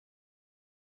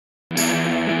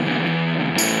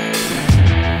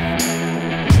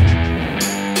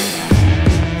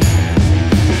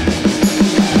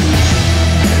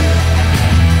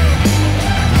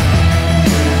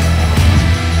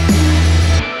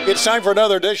It's time for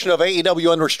another edition of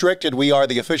AEW Unrestricted. We are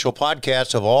the official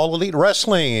podcast of All Elite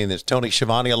Wrestling. It's Tony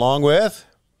Schiavone along with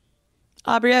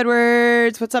Aubrey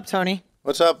Edwards. What's up, Tony?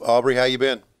 What's up, Aubrey? How you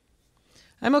been?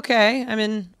 I'm okay. I'm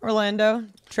in Orlando,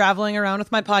 traveling around with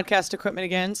my podcast equipment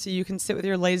again, so you can sit with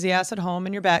your lazy ass at home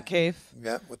in your bat cave.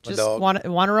 Yeah, with my Just dog. want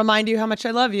to remind you how much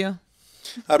I love you.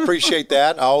 I appreciate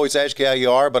that. I always ask you how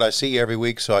you are, but I see you every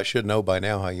week, so I should know by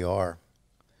now how you are.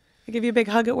 I give you a big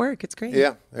hug at work. It's great.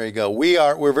 Yeah, there you go.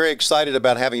 We're very excited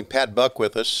about having Pat Buck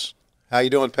with us. How you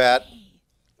doing, Pat?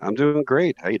 I'm doing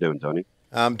great. How you doing, Tony?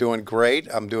 I'm doing great.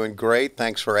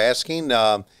 Thanks for asking.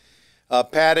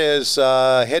 Pat is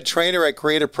head trainer at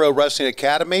Creative Pro Wrestling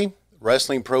Academy,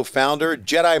 Wrestling Pro founder,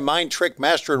 Jedi Mind Trick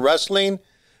Master in Wrestling,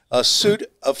 a suit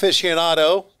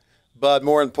aficionado, but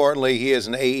more importantly, he is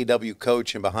an AEW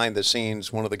coach and behind the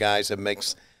scenes, one of the guys that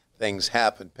makes things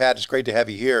happen. Pat, it's great to have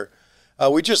you here.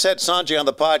 We just had Sonjay on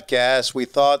the podcast. We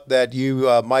thought that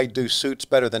you might do suits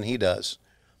better than he does.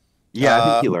 Yeah,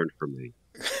 I think he learned from me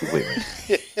completely.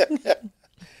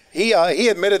 He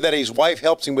admitted that his wife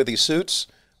helps him with his suits.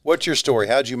 What's your story?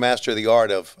 How'd you master the art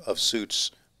of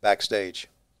suits backstage?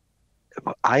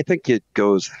 I think it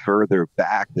goes further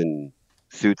back than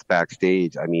suits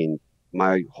backstage. I mean,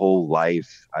 my whole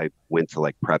life, I went to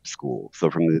like prep school.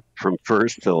 So from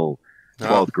first till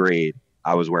 12th grade,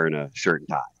 I was wearing a shirt and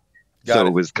tie.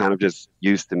 It was kind of just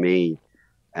used to me.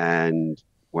 And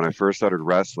when I first started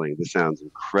wrestling, this sounds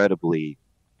incredibly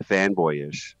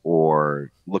fanboyish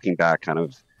or looking back kind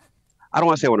of, I don't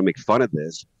want to say I want to make fun of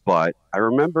this, but I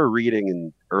remember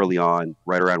reading early on,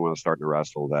 right around when I was starting to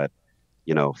wrestle, that,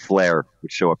 you know, Flair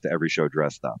would show up to every show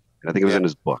dressed up. And I think it was in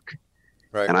his book.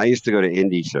 Right. And I used to go to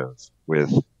indie shows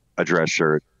with a dress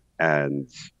shirt and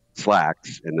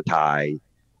slacks and the tie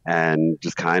and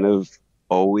just kind of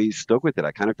always stuck with it.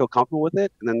 I kind of feel comfortable with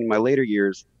it. And then in my later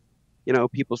years, you know,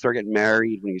 people start getting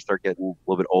married when you start getting a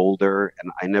little bit older.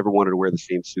 And I never wanted to wear the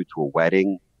same suit to a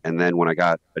wedding. And then when I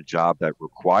got a job that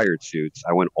required suits,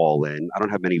 I went all in. I don't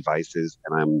have many vices.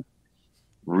 And I'm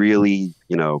really,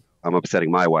 you know, I'm upsetting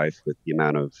my wife with the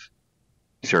amount of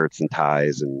shirts and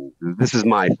ties. And this is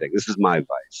my thing. This is my vice.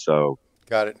 So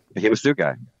got it. Became a suit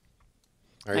guy.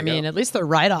 I mean, at least they're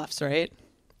write-offs, right?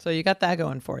 So you got that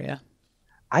going for you.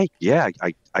 I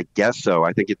guess so.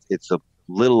 I think it's a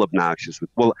little obnoxious.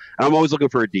 Well, I'm always looking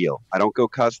for a deal. I don't go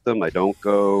custom. I don't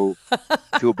go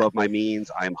too above my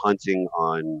means. I'm hunting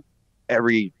on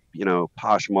every, you know,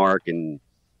 Poshmark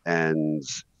and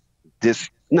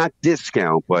not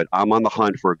discount, but I'm on the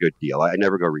hunt for a good deal. I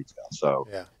never go retail. So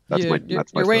yeah, that's my You're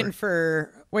waiting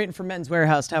for Men's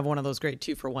Warehouse to have one of those great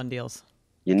 2-for-1 deals.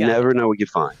 You never know what you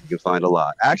find. You can find a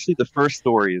lot. Actually, the first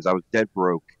story is I was dead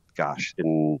broke. Gosh,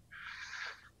 in,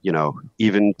 you know,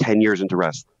 even 10 years into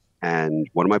wrestling. And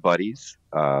one of my buddies,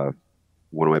 one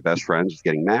of my best friends, was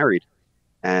getting married.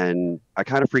 And I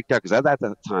kind of freaked out because at that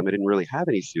time, I didn't really have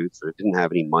any suits. I didn't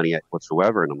have any money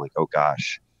whatsoever. And I'm like, oh,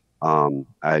 gosh,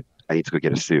 I need to go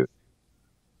get a suit.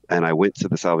 And I went to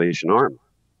the Salvation Army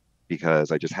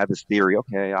because I just had this theory.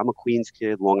 Okay, I'm a Queens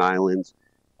kid, Long Island.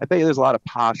 I bet you there's a lot of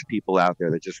posh people out there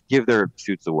that just give their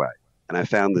suits away. And I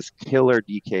found this killer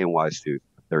DKNY suit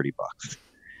for $30.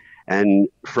 And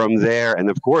from there, and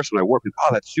of course, when I wore it,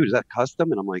 oh, that suit, is that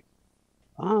custom? And I'm like,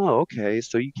 oh, okay,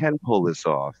 so you can pull this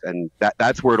off. And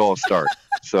that's where it all started.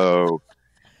 So,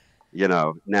 you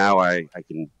know, now I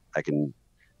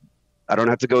don't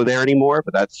have to go there anymore,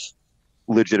 but that's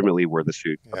legitimately where the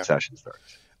suit obsession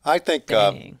starts. I think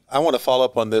I want to follow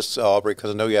up on this, Aubrey, because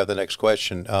I know you have the next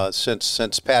question.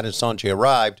 Since Pat and Sonjay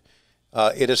arrived,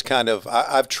 it is kind of,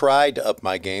 I've tried to up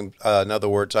my game. In other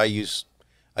words, I used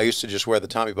to just wear the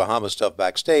Tommy Bahama stuff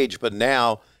backstage, but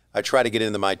now I try to get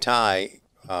into my tie,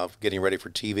 getting ready for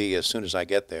TV as soon as I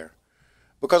get there.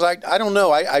 Because I don't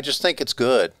know, I just think it's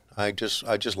good. I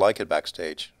just like it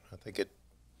backstage. I think it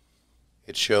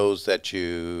shows that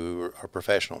you are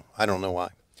professional. I don't know why.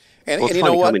 And it's you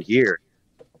funny know what? Coming here,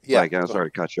 like, I'm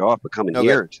sorry to cut you off, but coming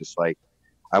here, it's just like,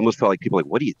 I almost felt like people like,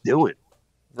 what are you doing?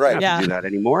 Right. You don't have to do that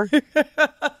anymore.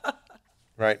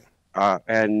 Right.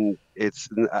 And it's,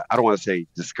 I don't want to say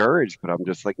discouraged, but I'm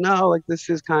just like, no, like, this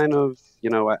is kind of, you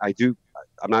know,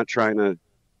 I'm not trying to,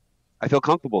 I feel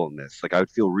comfortable in this. Like, I would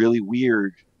feel really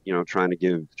weird, you know, trying to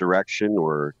give direction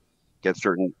or get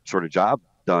certain sort of job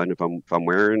done if I'm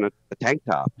wearing a tank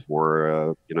top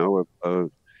or, you know,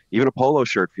 even a polo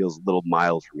shirt feels a little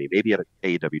mild for me. Maybe at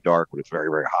AEW Dark when it's very,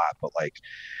 very hot, but like,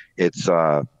 it's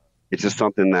just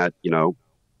something that, you know,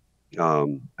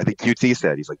 I think QT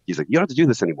said, he's like, you don't have to do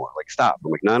this anymore. Like, stop.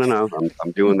 I'm like, no.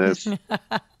 I'm doing this.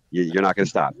 You're not going to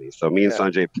stop me. So me and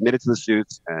Sonjay have committed to the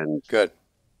suits, and good.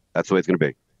 That's the way it's going to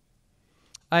be.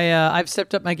 I've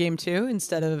stepped up my game too.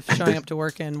 Instead of showing up to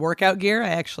work in workout gear, I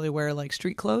actually wear like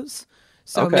street clothes.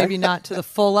 So maybe not to the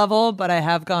full level, but I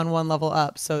have gone one level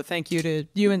up. So thank you to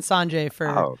you and Sonjay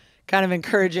for kind of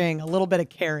encouraging a little bit of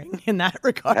caring in that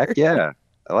regard. Heck yeah.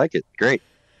 I like it. Great.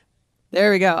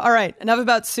 There we go. All right. Enough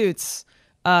about Suits.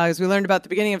 Because we learned about the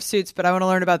beginning of Suits, but I want to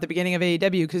learn about the beginning of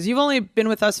AEW because you've only been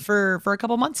with us for a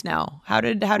couple months now. How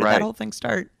did that whole thing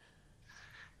start?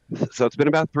 So it's been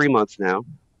about 3 months now,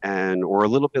 or a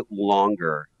little bit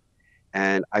longer.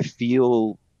 And I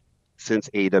feel since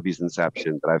AEW's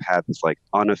inception that I've had this like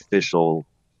unofficial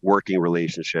working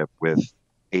relationship with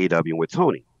AEW and with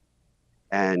Tony.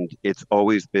 And it's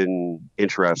always been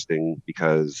interesting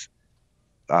because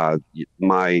I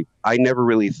never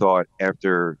really thought,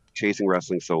 after chasing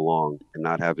wrestling so long and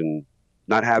not having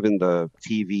the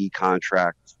TV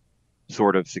contract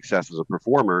sort of success as a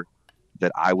performer,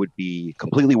 that I would be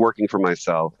completely working for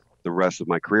myself the rest of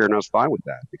my career. And I was fine with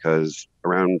that because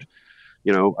around,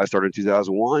 I started in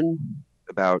 2001,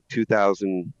 about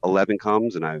 2011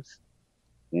 comes and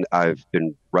I've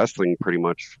been wrestling pretty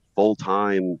much full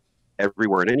time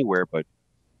everywhere and anywhere, but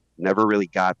never really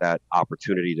got that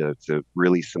opportunity to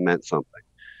really cement something.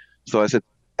 So I said,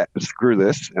 screw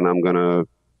this, and I'm going to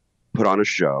put on a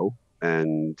show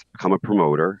and become a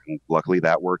promoter. And luckily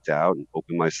that worked out and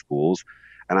opened my schools.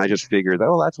 And I just figured,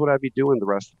 that's what I'd be doing the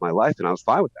rest of my life. And I was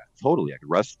fine with that. Totally.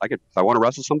 If I want to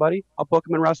wrestle somebody, I'll book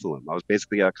them and wrestle them. I was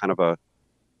basically a kind of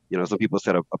some people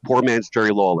said a poor man's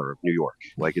Jerry Lawler of New York.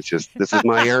 Like, it's just, this is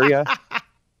my area.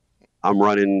 I'm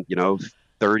running,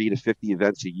 30 to 50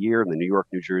 events a year in the New York,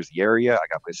 New Jersey area. I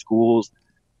got my schools,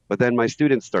 but then my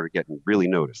students started getting really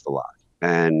noticed a lot,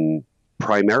 and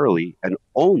primarily and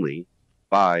only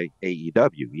by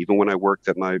AEW. Even when I worked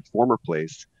at my former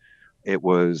place, it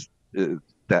was the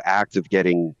act of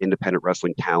getting independent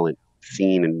wrestling talent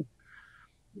seen and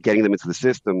getting them into the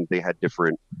system. They had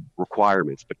different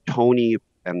requirements, but Tony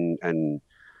and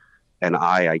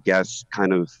I guess,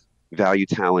 kind of value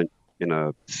talent in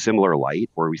a similar light,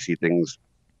 where we see things,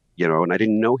 and I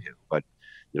didn't know him, but,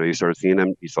 you started seeing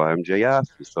him, you saw MJF,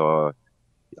 you saw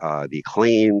the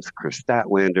Acclaimed, Kris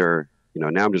Statlander,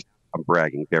 now I'm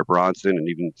bragging, Bear Bronson, and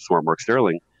even Smart Mark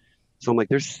Sterling. So I'm like,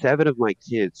 there's 6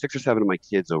 or 7 of my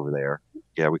kids over there.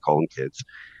 Yeah, we call them kids.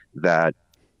 That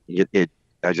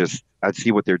I'd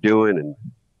see what they're doing, and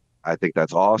I think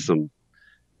that's awesome.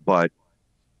 But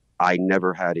I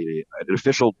never had an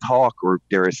official talk, or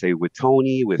dare I say, with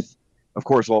Tony, with, of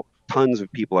course, tons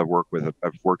of people I've worked with.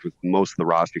 I've worked with most of the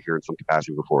roster here in some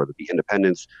capacity before, whether it be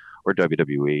independents or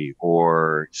WWE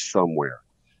or somewhere.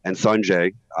 And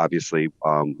Sonjay, obviously,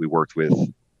 we worked with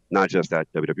not just at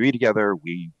WWE together.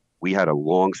 We had a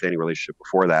long-standing relationship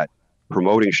before that,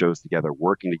 promoting shows together,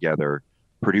 working together,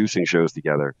 producing shows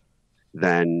together.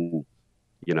 Then,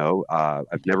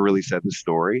 I've never really said the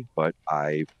story, but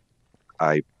I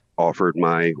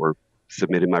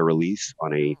submitted my release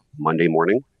on a Monday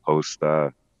morning post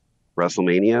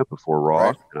WrestleMania before Raw,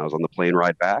 right. And I was on the plane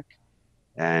ride back,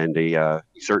 and a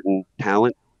certain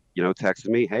talent, texted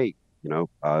me, hey,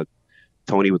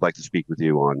 Tony would like to speak with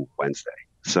you on Wednesday.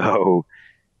 So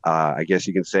I guess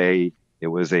you can say it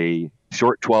was a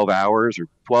short 12 hours or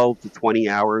 12 to 20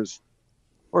 hours,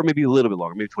 or maybe a little bit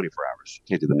longer, maybe 24 hours.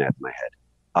 Can't do the math in my head,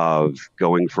 of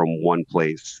going from one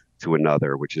place to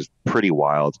another, which is pretty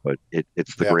wild, but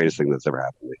it's the greatest thing that's ever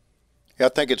happened to me. Yeah, I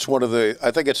think it's one of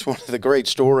the great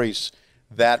stories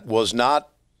that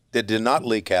did not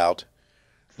leak out.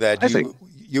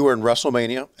 You were in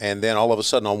WrestleMania, and then all of a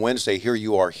sudden on Wednesday, here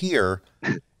you are here,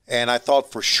 and I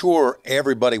thought for sure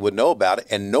everybody would know about it,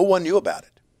 and no one knew about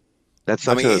it.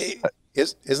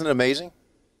 Isn't it amazing?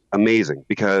 Amazing,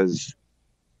 because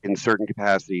in certain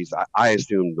capacities, I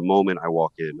assumed the moment I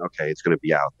walk in, okay, it's going to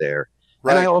be out there.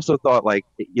 Right. And I also thought,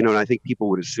 and I think people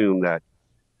would assume that,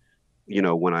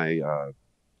 when I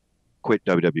quit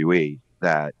WWE,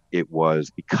 that it was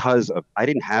because of, I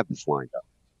didn't have this lined up.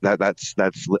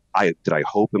 Did I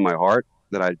hope in my heart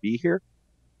that I'd be here?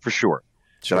 For sure.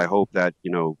 Did I hope that,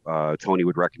 Tony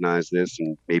would recognize this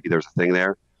and maybe there's a thing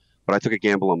there? But I took a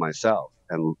gamble on myself.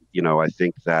 And, I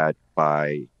think that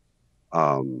by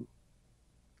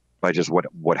just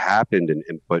what happened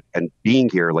and being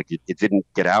here, it didn't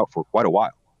get out for quite a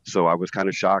while. So I was kind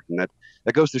of shocked. And that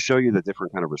goes to show you the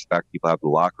different kind of respect people have in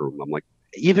the locker room. I'm like,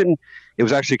 it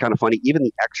was actually kind of funny. Even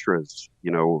the extras,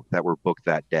 that were booked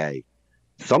that day,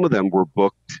 some of them were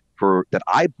that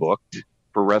I booked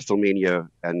for WrestleMania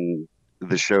and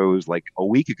the shows like a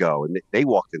week ago. And they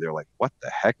walked in there like, what the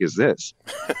heck is this?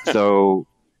 So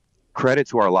credit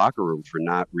to our locker room for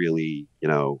not really,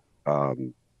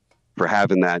 for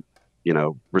having that,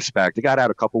 respect. It got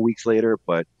out a couple weeks later,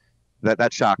 but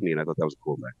that shocked me, and I thought that was a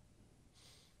cool thing.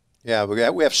 Yeah,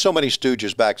 we have so many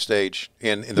stooges backstage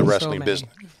in the wrestling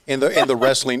business. In the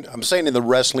wrestling, I'm saying in the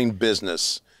wrestling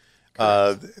business,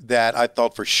 that I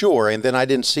thought for sure, and then I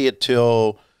didn't see it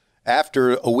till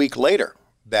after a week later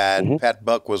that Pat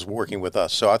Buck was working with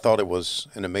us. So I thought it was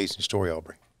an amazing story,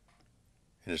 Aubrey,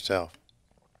 in itself.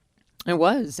 It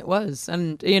was.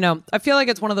 And, I feel like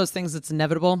it's one of those things that's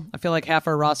inevitable. I feel like half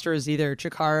our roster is either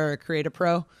Chikara or Create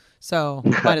Pro. So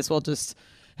might as well just...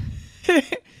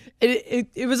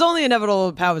 It was only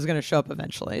inevitable Pat was going to show up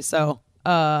eventually. So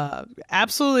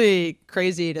absolutely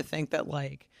crazy to think that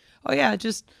like, oh yeah,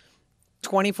 just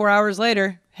 24 hours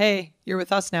later, hey, you're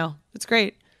with us now. It's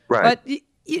great. Right. But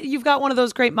you've got one of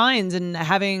those great minds, and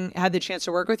having had the chance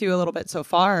to work with you a little bit so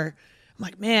far, I'm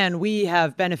like, man, we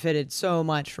have benefited so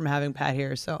much from having Pat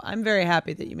here. So I'm very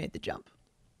happy that you made the jump.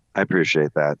 I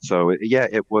appreciate that. So yeah,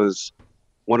 it was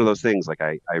one of those things. Like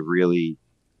I really,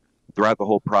 throughout the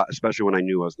whole especially when I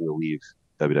knew I was going to leave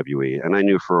WWE, and I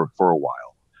knew for a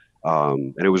while,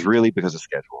 and it was really because of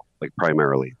schedule, like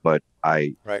primarily. But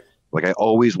I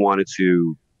always wanted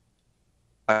to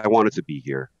be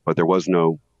here, but there was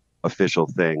no official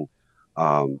thing.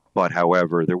 But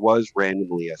however, there was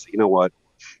randomly. I said, you know what?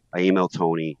 I emailed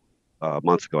Tony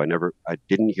months ago. I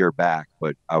didn't hear back,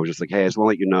 but I was just like, hey, I just want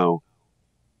to let you know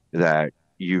that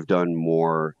you've done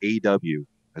more. AEW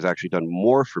has actually done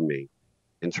more for me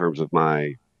in terms of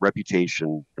my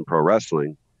reputation in pro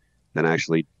wrestling than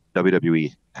actually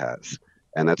WWE has.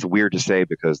 And that's weird to say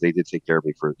because they did take care of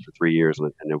me for 3 years.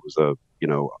 And it was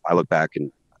I look back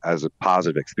and as a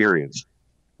positive experience,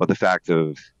 but the fact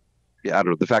that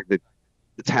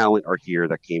the talent are here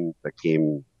that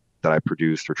I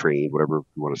produced or trained, whatever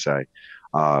you want to say,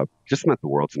 just meant the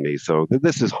world to me. So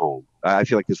this is home. I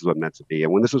feel like this is what it meant to be.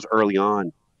 And when this was early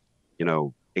on,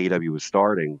 AEW was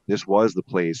starting, this was the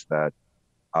place that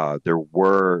there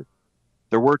were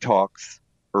talks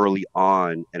early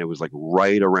on, and it was like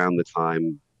right around the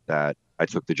time that I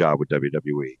took the job with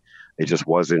WWE. It just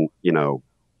wasn't,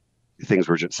 things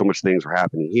were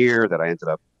happening here that I ended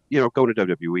up, going to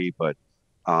WWE. But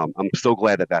I'm so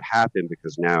glad that happened,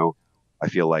 because now I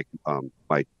feel like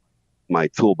my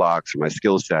toolbox or my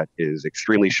skill set is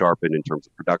extremely sharpened in terms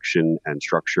of production and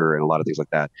structure and a lot of things like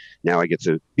that. Now I get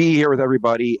to be here with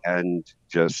everybody and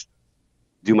just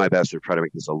do my best to try to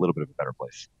make this a little bit of a better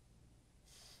place.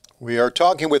 We are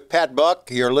talking with Pat Buck.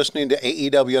 You're listening to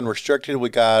AEW Unrestricted. We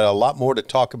got a lot more to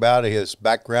talk about, his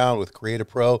background with Creative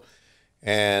Pro,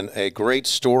 and a great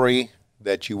story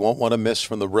that you won't want to miss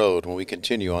from the road when we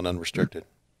continue on Unrestricted.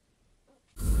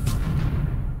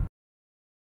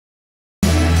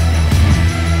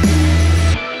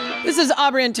 This is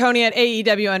Aubrey and Tony at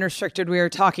AEW Unrestricted. We are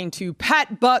talking to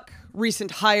Pat Buck,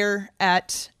 recent hire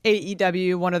at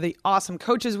AEW, one of the awesome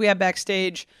coaches we have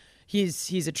backstage.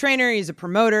 He's a trainer, he's a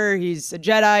promoter, he's a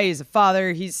Jedi, he's a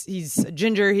father, he's a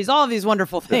ginger, he's all of these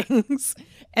wonderful things,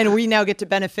 and we now get to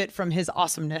benefit from his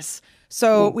awesomeness.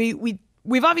 So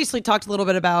we've obviously talked a little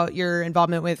bit about your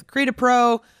involvement with Creative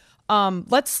Pro.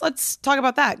 Let's talk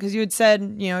about that, because you had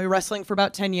said you're wrestling for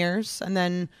about 10 years and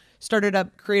then started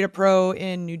up Creative Pro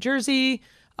in New Jersey.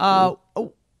 Why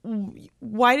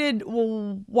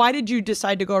did you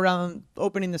decide to go around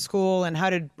opening the school, and how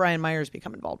did Brian Myers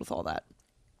become involved with all that?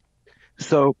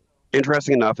 So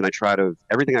interesting enough, and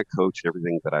everything I coach and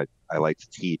everything that I like to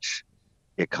teach,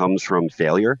 it comes from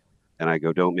failure. And I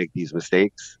go, don't make these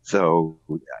mistakes. So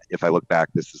if I look back,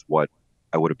 this is what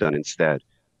I would have done instead.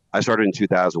 I started in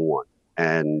 2001.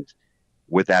 And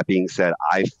with that being said,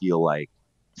 I feel like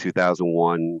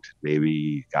 2001,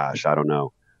 maybe, gosh, I don't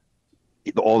know.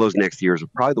 All those next years were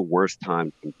probably the worst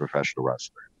time in professional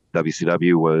wrestler.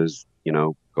 WCW was,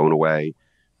 going away.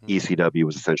 ECW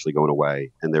was essentially going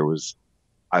away. And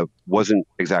I wasn't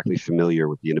exactly familiar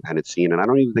with the independent scene. And I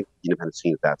don't even think the independent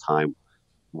scene at that time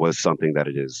was something that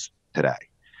it is today.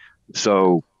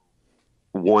 So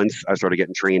once I started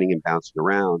getting training and bouncing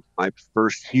around, my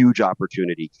first huge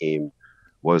opportunity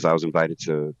was I was invited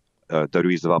to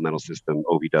WWE's developmental system,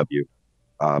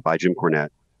 OVW, by Jim Cornette.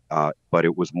 But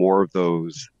it was one of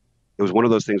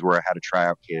those things where I had a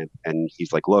tryout camp, and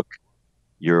he's like, look,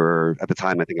 at the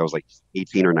time, I think I was like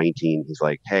 18 or 19. He's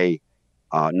like, hey,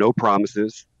 no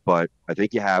promises, but I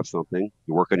think you have something.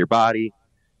 You work on your body,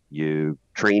 you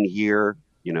train here,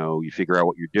 you figure out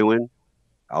what you're doing.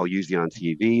 I'll use you on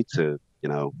TV to,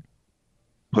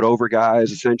 put over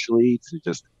guys, essentially, to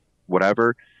just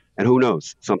whatever. And who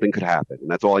knows, something could happen.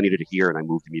 And that's all I needed to hear. And I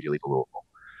moved immediately to Louisville.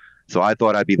 So I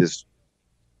thought I'd be this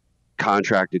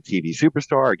contracted TV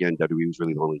superstar. Again, WWE was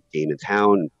really the only game in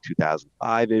town in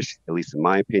 2005-ish, at least in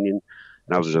my opinion.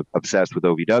 And I was obsessed with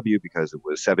OVW because it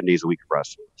was 7 days a week of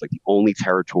wrestling. It's like the only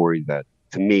territory that,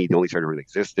 to me, the only territory that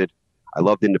existed. I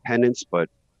loved independence, but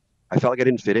I felt like I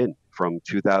didn't fit in from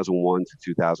 2001 to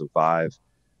 2005.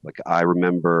 Like I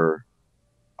remember,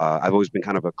 I've always been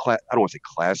kind of I don't want to say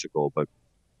classical, but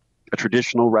a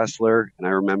traditional wrestler. And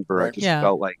I remember I just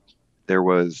felt like there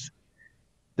was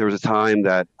a time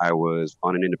that I was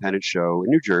on an independent show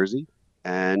in New Jersey,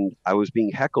 and I was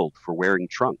being heckled for wearing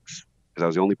trunks because I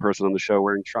was the only person on the show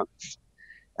wearing trunks.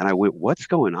 And I went, what's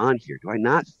going on here? Do I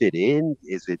not fit in?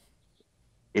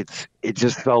 It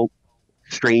just felt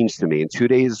strange to me. And 2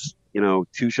 days, 2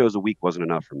 shows a week wasn't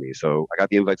enough for me. So I got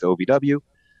the invite to OVW.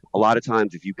 A lot of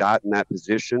times, if you got in that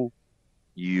position,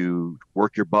 you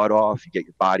work your butt off, you get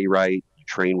your body right, you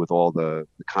train with all the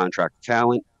contract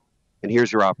talent, and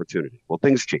here's your opportunity. Well,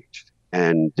 things changed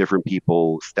and different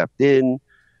people stepped in.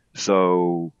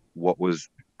 So what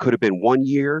could have been 1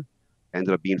 year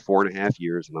ended up being 4.5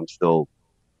 years, and I'm still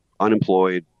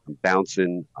unemployed. I'm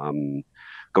bouncing. I'm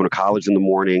going to college in the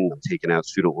morning. I'm taking out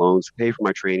student loans to pay for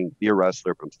my training, to be a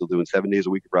wrestler, but I'm still doing 7 days a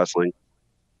week of wrestling.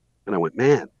 And I went,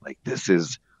 man, like this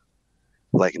is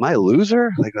like, am I a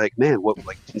loser? Like, man, what?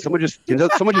 Like, can someone just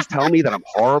tell me that I'm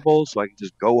horrible so I can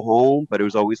just go home? But it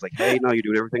was always like, hey, no, you're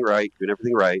doing everything right,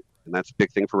 and that's a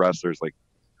big thing for wrestlers. Like,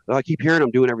 oh, I keep hearing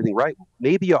I'm doing everything right.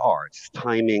 Maybe you are. It's just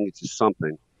timing. It's just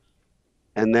something.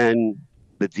 And then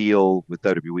the deal with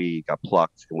WWE got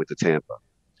plucked and went to Tampa.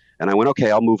 And I went,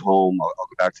 okay, I'll move home. I'll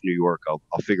go back to New York. I'll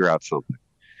figure out something.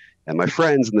 And my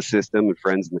friends in the system and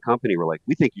friends in the company were like,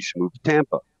 we think you should move to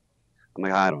Tampa. I'm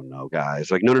like, I don't know,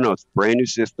 guys. Like, no, it's a brand new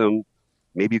system.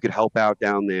 Maybe you could help out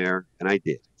down there. And I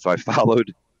did. So I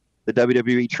followed the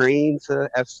WWE train to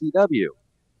FCW.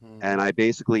 And I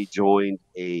basically joined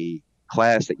a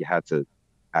class that you had to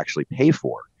actually pay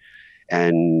for.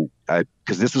 And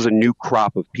because this was a new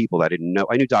crop of people that I didn't know.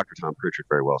 I knew Dr. Tom Pritchard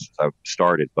very well since I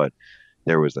started, but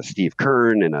there was a Steve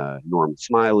Kern and a Norman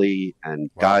Smiley and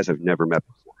guys I've never met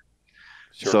before.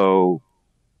 Sure. So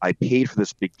I paid for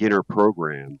this beginner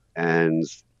program, and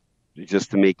just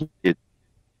to make it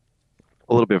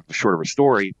a little bit of a short of a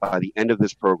story, by the end of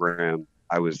this program,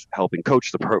 I was helping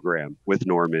coach the program with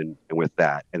Norman and with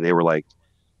that. And they were like,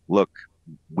 look,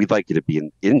 we'd like you to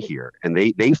be in here. And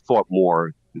they fought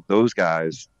more, those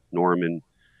guys, Norman,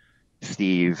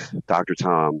 Steve, Dr.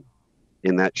 Tom,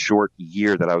 in that short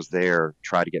year that I was there,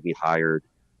 tried to get me hired.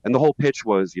 And the whole pitch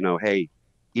was, hey,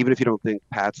 even if you don't think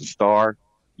Pat's a star,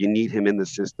 you need him in the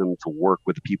system to work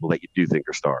with the people that you do think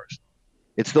are stars.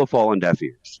 It's still fallen deaf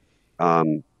ears.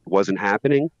 Wasn't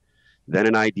happening. Then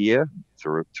an idea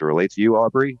to relate to you,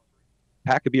 Aubrey.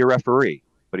 Pat could be a referee,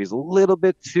 but he's a little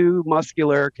bit too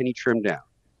muscular. Can he trim down?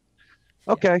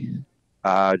 Okay.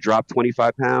 Dropped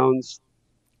 25 pounds.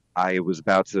 I was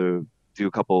about to do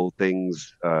a couple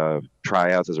things,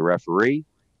 tryouts as a referee.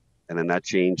 And then that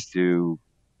changed to,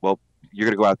 well, you're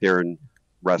going to go out there and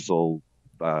wrestle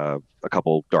a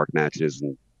couple dark matches,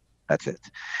 and that's it.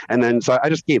 And then so I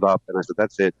just gave up, and I said,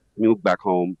 that's it. I moved back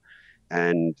home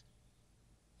and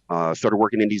started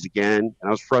working indies again. And I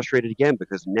was frustrated again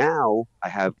because now I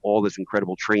have all this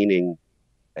incredible training,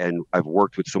 and I've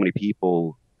worked with so many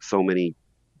people, so many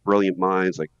brilliant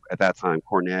minds, like at that time,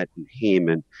 Cornette and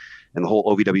Heyman and the whole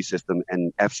OVW system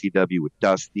and FCW with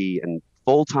Dusty and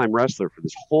full-time wrestler for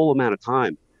this whole amount of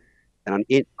time. And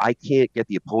I can't get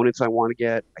the opponents I want to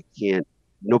get.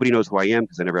 Nobody knows who I am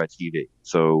because I never had TV.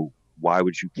 So why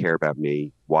would you care about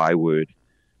me? Why would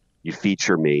you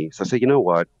feature me? So I said, you know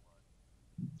what?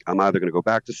 I'm either going to go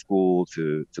back to school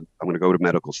I'm going to go to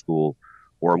medical school,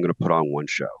 or I'm going to put on one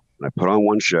show. And I put on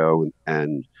one show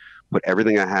and put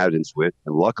everything I had into it.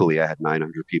 And luckily I had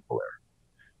 900 people there.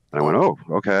 And I went, oh,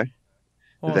 okay.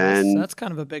 Well, then that's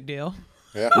kind of a big deal.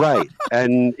 Yeah. Right.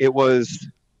 And it was,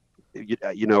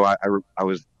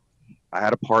 I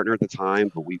had a partner at the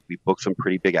time, but we booked some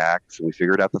pretty big acts and we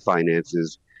figured out the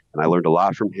finances. And I learned a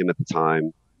lot from him at the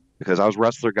time because I was a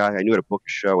wrestler guy. I knew how to book a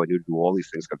show. I knew to do all these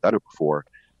things. I've done it before,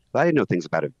 but I didn't know things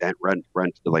about event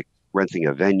rent, like renting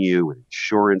a venue and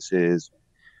insurances,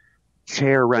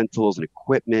 chair rentals and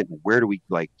equipment. And where do we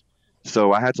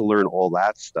so I had to learn all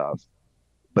that stuff.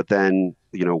 But then,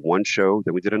 one show,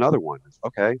 then we did another one.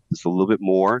 Okay, this is a little bit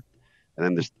more. And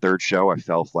then this third show, I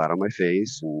fell flat on my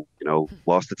face and,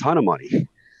 lost a ton of money.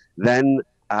 Then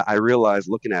I realized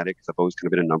looking at it, because I've always kind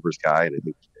of been a numbers guy and I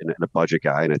think and a budget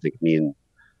guy. And I think me and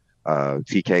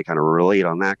TK kind of relate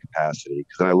on that capacity.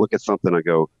 Because then I look at something, I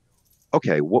go,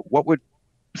 okay, what would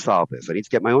solve this? I need to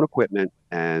get my own equipment,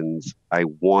 and I'd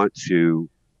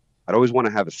always want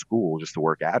to have a school just to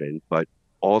work out in. But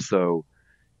also,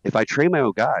 if I train my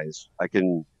own guys, I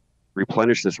can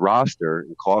replenish this roster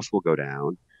and costs will go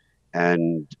down.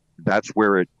 And that's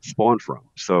where it spawned from.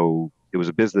 So it was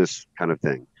a business kind of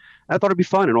thing. And I thought it'd be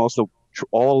fun. And also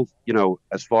all,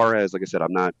 as far as, like I said,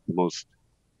 I'm not the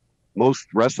most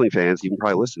wrestling fans, even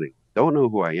probably listening, don't know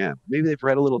who I am. Maybe they've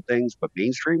read a little things, but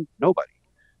mainstream, nobody.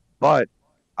 But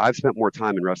I've spent more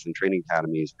time in wrestling training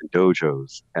academies and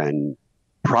dojos and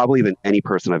probably than any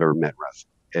person I've ever met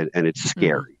wrestling. And it's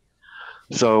scary.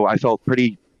 So I felt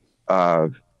pretty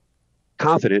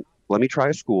confident. Let me try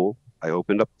a school. I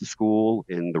opened up the school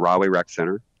in the Rahway Rec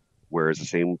Center, where it's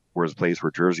a place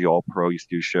where Jersey All Pro used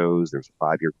to do shows. There's a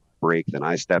 5-year break. Then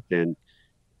I stepped in.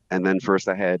 And then first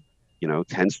I had,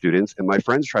 10 students. And my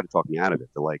friends tried to talk me out of it.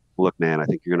 They're like, look, man, I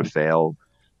think you're going to fail.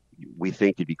 We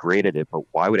think you'd be great at it, but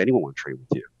why would anyone want to train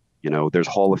with you? There's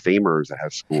Hall of Famers that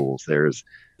have schools. There's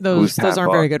those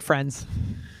aren't very good friends.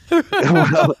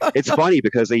 Well, it's funny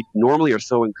because they normally are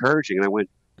so encouraging. And I went,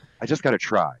 I just got to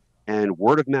try. And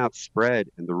word of mouth spread.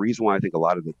 And the reason why I think a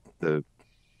lot of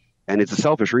and it's a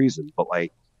selfish reason, but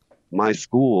like my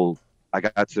school, I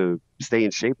got to stay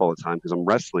in shape all the time because I'm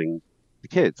wrestling the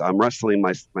kids. I'm wrestling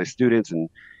my students and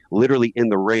literally in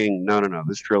the ring. No,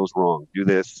 this drill is wrong. Do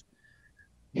this.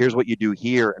 Here's what you do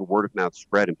here. And word of mouth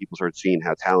spread. And people started seeing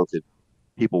how talented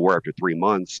people were after 3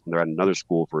 months. And they're at another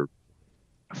school for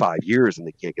 5 years and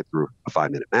they can't get through a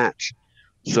 5-minute match.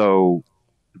 So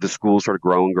the school started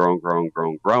growing.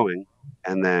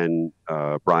 And then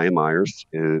Brian Myers,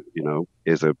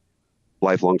 is a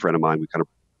lifelong friend of mine. We kind of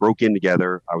broke in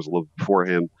together. I was a little before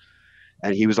him.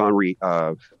 And he was on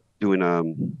doing, I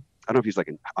don't know if he's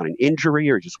like on an injury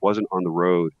or just wasn't on the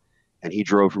road. And he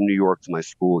drove from New York to my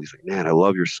school. He's like, man, I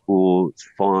love your school. It's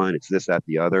fun. It's this, that,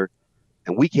 the other.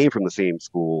 And we came from the same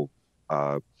school,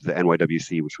 the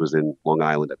NYWC, which was in Long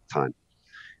Island at the time.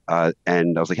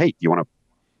 And I was like, hey, do you want to,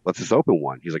 let's just open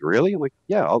one. He's like, really? I'm like,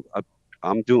 yeah,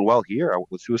 I'm doing well here.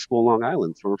 Let's do a school in Long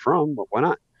Island. That's where we're from, but why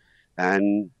not?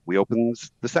 And we opened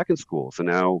the second school. So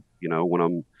now, when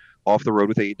I'm off the road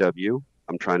with AEW,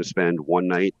 I'm trying to spend one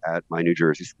night at my New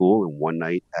Jersey school and one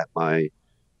night at my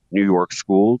New York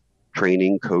school,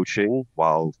 training, coaching,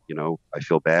 while, I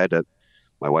feel bad that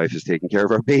my wife is taking care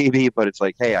of our baby, but it's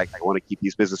like, hey, I want to keep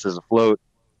these businesses afloat.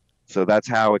 So that's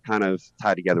how it kind of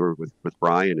tied together with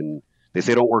Brian. And they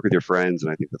say don't work with your friends,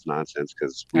 and I think that's nonsense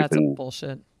because that's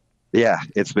bullshit. Yeah,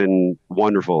 it's been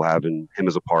wonderful having him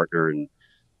as a partner and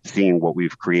seeing what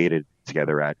we've created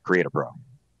together at Create a Pro.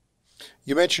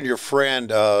 You mentioned your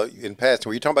friend in passing.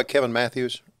 Were you talking about Kevin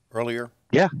Matthews earlier?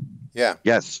 Yeah.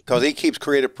 Yes. Because he keeps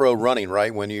Create a Pro running,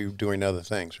 right, when you're doing other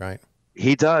things, right?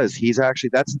 He does. He's actually,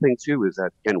 that's the thing too, is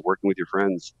that, again, working with your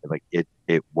friends, like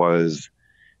it was,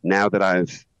 now that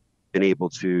I've been able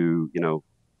to,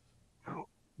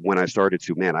 when I started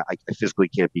to, man, I physically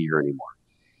can't be here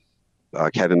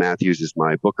anymore. Kevin Matthews is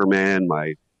my booker man,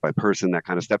 my person that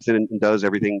kind of steps in and does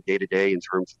everything day to day in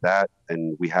terms of that.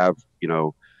 And we have,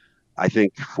 I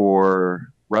think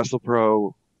for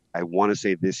WrestlePro, I want to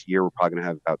say this year we're probably going to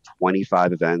have about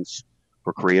 25 events.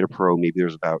 For Create a Pro, maybe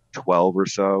there's about 12 or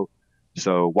so.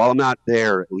 So while I'm not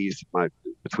there, at least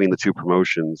between the two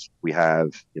promotions, we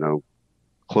have,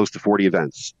 close to 40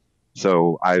 events.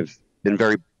 So I've been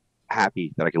very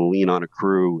happy that I can lean on a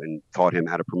crew and taught him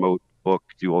how to promote, book,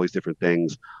 do all these different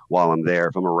things while I'm there.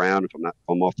 If I'm around, if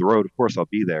I'm off the road, of course I'll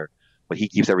be there. But he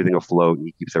keeps everything afloat and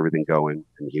he keeps everything going.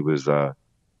 And he was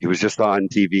just on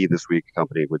TV this week,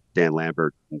 accompanied with Dan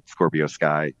Lambert and Scorpio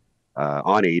Sky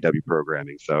on AEW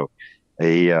programming. So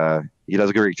he does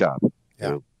a great job.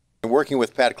 Yeah. And working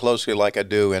with Pat closely like I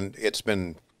do, and it's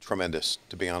been tremendous,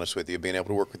 to be honest with you, being able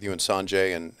to work with you and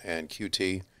Sonjay and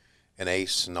QT and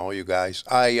Ace and all you guys.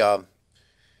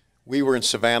 We were in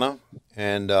Savannah,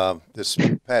 and this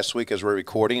past week as we're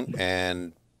recording,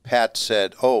 and Pat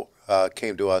said,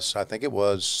 came to us, I think it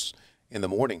was in the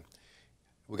morning.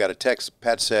 We got a text.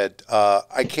 Pat said,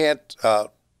 I can't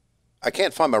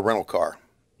find my rental car.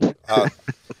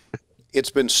 It's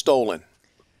been stolen.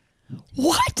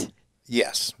 What?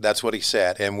 Yes, that's what he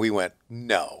said. And we went,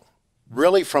 no.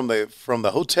 Really? From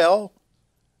the hotel?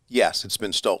 Yes, it's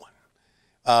been stolen.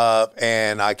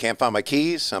 And I can't find my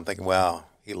keys. I'm thinking, well,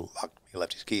 he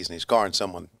left his keys in his car and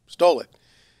someone stole it.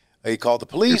 He called the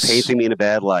police. You're painting me in a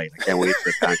bad light. I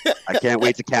can't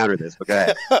wait to counter this, but go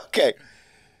ahead. Okay.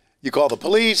 You call the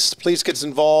police gets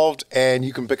involved, and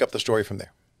you can pick up the story from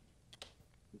there.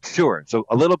 Sure. So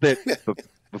a little bit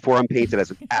before I'm painted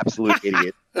as an absolute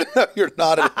idiot. You're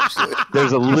not an absolute.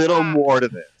 There's a little more to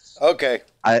this. Okay.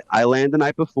 I land the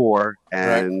night before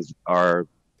and are,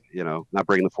 not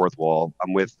breaking the fourth wall.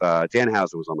 I'm with Dan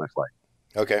Houser was on my flight.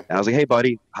 Okay. And I was like, hey,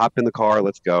 buddy, hop in the car.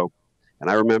 Let's go. And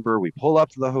I remember we pull up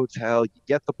to the hotel. You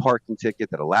get the parking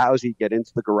ticket that allows you to get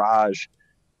into the garage.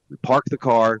 We park the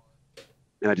car.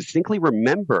 and I distinctly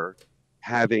remember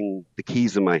having the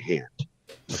keys in my hand. Okay.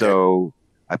 So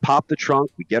I pop the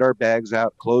trunk, we get our bags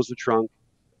out, close the trunk.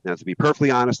 Now, to be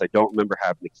perfectly honest, I don't remember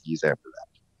having the keys after that.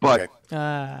 But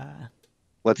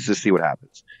let's just see what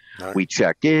happens. Right. We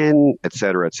check in, et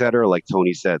cetera, et cetera. Like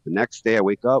Tony said, the next day I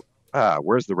wake up,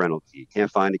 where's the rental key?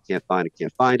 Can't find it, can't find it,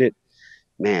 can't find it.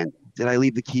 Man, did I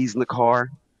leave the keys in the car?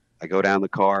 I go down the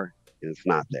car, and it's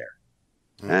not there.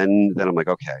 And then I'm like,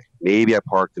 okay, maybe I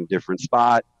parked in a different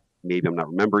spot. Maybe I'm not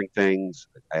remembering things.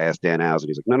 I asked Dan Housen.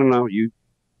 He's like, no,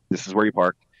 this is where you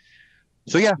parked.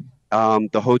 So yeah,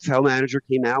 the hotel manager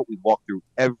came out. We walked through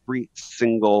every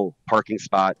single parking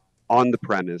spot on the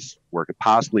premise where it could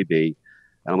possibly be.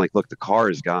 And I'm like, look, the car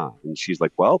is gone. And she's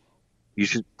like, well, you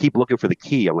should keep looking for the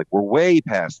key. I'm like, we're way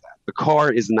past that. The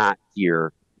car is not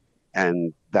here.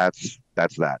 And that's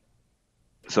that.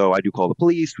 So I do call the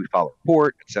police. We file a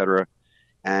report, et cetera.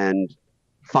 And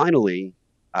finally,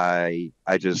 I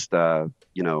just, I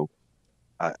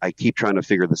keep trying to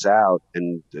figure this out.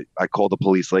 And I call the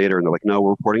police later and they're like, no,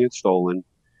 we're reporting it stolen.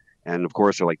 And of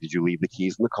course, they're like, did you leave the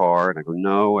keys in the car? And I go,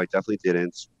 no, I definitely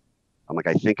didn't. I'm like,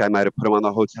 I think I might have put them on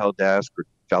the hotel desk or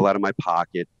fell out of my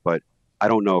pocket, but I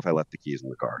don't know if I left the keys in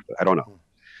the car. I don't know.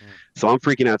 So I'm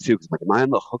freaking out too because I'm like, am I on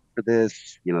the hook for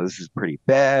this? This is pretty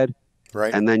bad.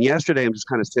 Right. And then yesterday, I'm just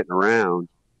kind of sitting around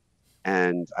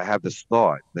and I have this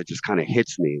thought that just kind of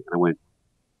hits me. And I went,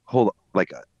 hold up,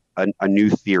 like a new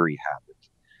theory happened.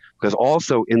 Because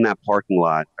also in that parking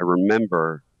lot, I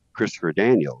remember Christopher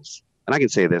Daniels, and I can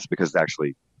say this because it's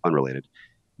actually unrelated.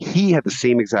 He had the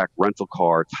same exact rental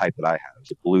car type that I had. It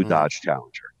was a blue Dodge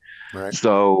Challenger. Right.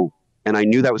 So, and I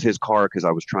knew that was his car because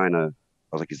I was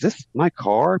like, is this my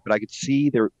car? But I could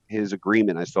see his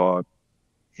agreement. I saw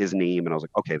his name and I was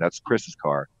like, okay, that's Chris's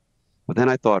car. But then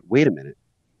I thought, wait a minute.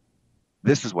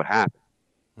 This is what happened.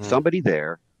 Somebody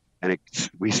there, and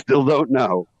we still don't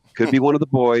know. Could be one of the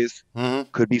boys.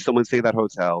 Could be someone staying at that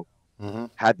hotel.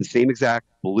 Had the same exact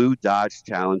blue Dodge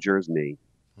Challenger as me.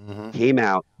 Came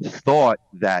out, thought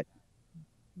that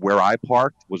where I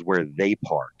parked was where they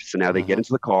parked. So now they get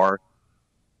into the car.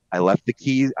 I left the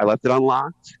keys. I left it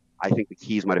unlocked. I think the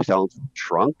keys might have fell into the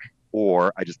trunk,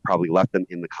 or I just probably left them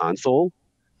in the console.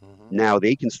 Now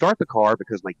they can start the car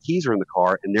because my keys are in the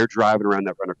car, and they're driving around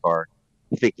that rental car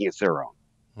thinking it's their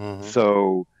own.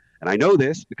 So, and I know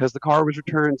this because the car was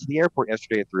returned to the airport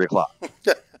yesterday at 3:00.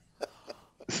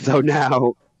 So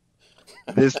now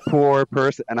this poor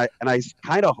person, and I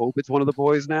kind of hope it's one of the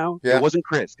boys now. Yeah. It wasn't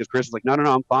Chris, because Chris was like, no,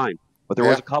 I'm fine. But there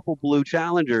was a couple blue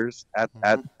Challengers at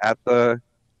the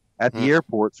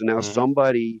airport. So now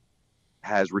somebody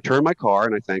has returned my car,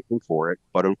 and I thank them for it.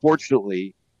 But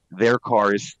unfortunately, their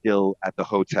car is still at the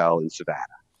hotel in Savannah.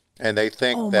 And they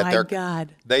think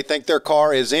they think their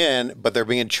car is in, but they're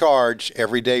being charged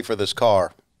every day for this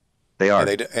car. They are.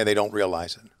 And they don't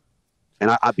realize it. And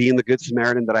I, being the good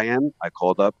Samaritan that I am, I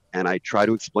called up and I try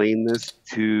to explain this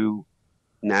to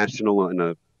National and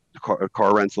a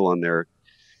car rental on their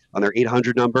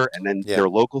 800 number, and then their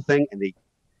local thing. And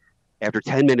after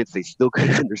 10 minutes, they still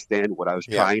couldn't understand what I was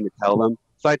trying to tell them.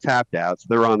 So I tapped out. So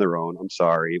they're on their own. I'm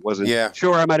sorry. It wasn't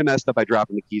sure. I might have messed up by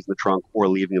dropping the keys in the trunk or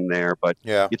leaving them there, but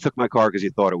you took my car because you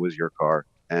thought it was your car,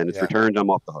 and it's returned. I'm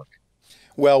off the hook.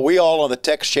 Well, we all on the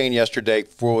text chain yesterday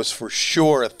thought for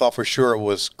sure it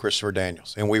was Christopher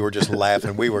Daniels, and we were just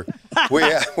laughing. we were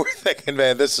thinking,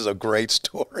 man, this is a great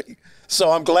story.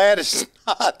 So I'm glad it's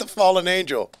not the fallen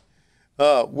angel.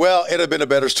 Well, it'd have been a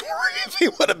better story if he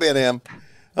would have been him.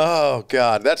 Oh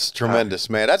God, that's tremendous,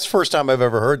 man. That's the first time I've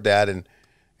ever heard that, and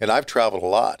I've traveled a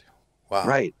lot. Wow.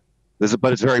 Right.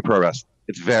 But it's very pro wrestling.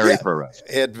 It's very pro wrestling.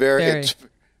 It's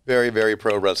very, very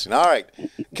pro wrestling. All right.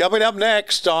 Coming up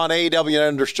next on AEW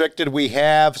Unrestricted, we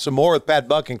have some more with Pat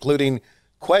Buck, including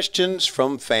questions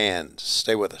from fans.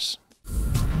 Stay with us.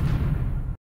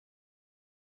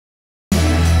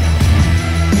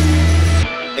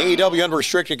 AEW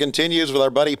Unrestricted continues with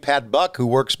our buddy Pat Buck, who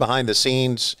works behind the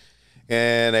scenes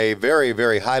in a very,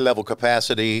 very high-level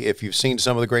capacity. If you've seen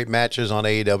some of the great matches on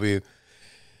AEW,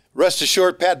 rest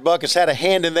assured Pat Buck has had a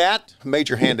hand in that,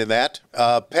 major hand in that.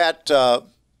 Pat,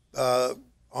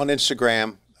 on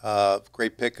Instagram,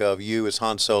 great pic of you as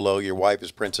Han Solo, your wife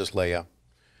is Princess Leia.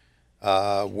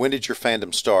 When did your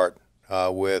fandom start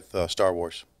with Star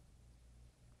Wars?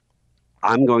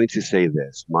 I'm going to say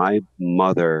this. My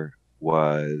mother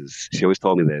she always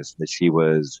told me this, that she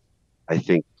was, I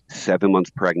think, 7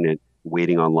 months pregnant,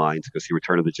 waiting online to go see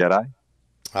Return of the Jedi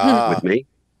with me.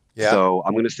 Yeah. So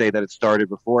I'm going to say that it started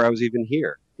before I was even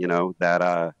here.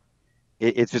 That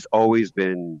it's just always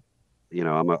been,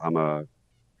 I'm a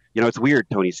you know, it's weird,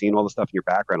 Tony, seeing all the stuff in your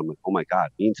background. I'm like, oh my God,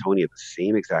 me and Tony have the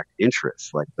same exact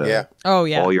interests. Like oh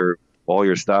yeah, all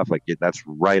your stuff, like that's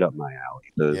right up my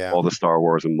alley. All the Star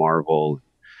Wars and Marvel,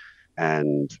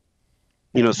 and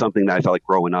you know, something that I felt like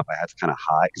growing up I had to kind of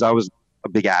hide because I was a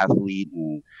big athlete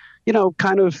and you know,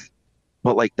 kind of,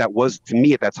 but like that was to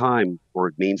me at that time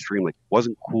or mainstream, like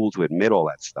wasn't cool to admit all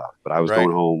that stuff. But I was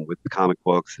going home with the comic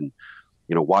books and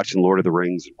you know, watching Lord of the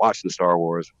Rings and watching Star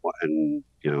Wars and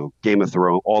you know, Game of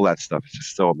Thrones, all that stuff is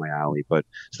just so up my alley. But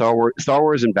Star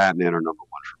Wars and Batman are number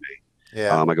one for me.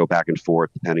 Yeah. I go back and forth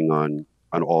depending on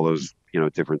all those, you know,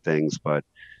 different things. But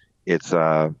it's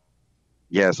so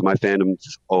my fandom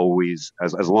is always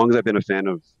as long as I've been a fan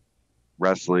of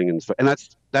wrestling and stuff. And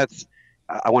that's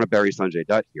I want to bury Sonjay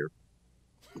Dutt here.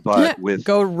 But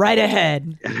go right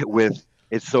ahead.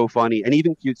 It's so funny. And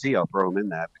even QT, I'll throw him in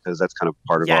that because that's kind of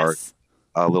part of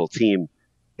our little team.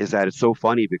 Is that it's so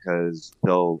funny because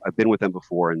I've been with them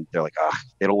before and they're like,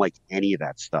 they don't like any of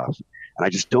that stuff. And I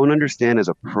just don't understand as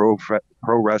a pro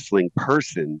wrestling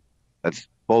person, that's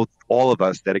all of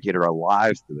us dedicated our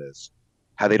lives to this,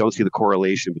 how they don't see the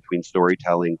correlation between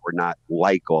storytelling or not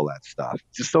like all that stuff.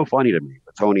 It's just so funny to me.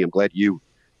 But Tony, I'm glad you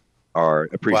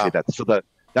appreciate that. So that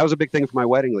was a big thing for my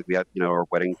wedding. Like we had, you know, our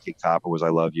wedding cake topper was "I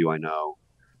love you, I know."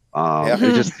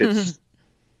 It just fits.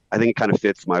 I think it kind of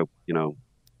fits my, you know,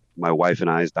 my wife and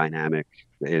I's dynamic.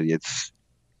 It's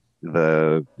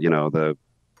the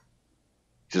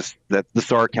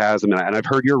sarcasm, and I've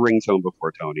heard your ringtone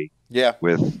before, Tony. Yeah.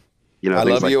 With, you know, I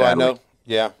love you, I know.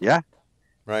 Yeah. Yeah.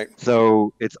 Right.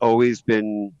 So it's always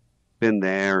been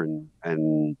there,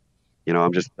 and you know,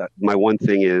 I'm just my one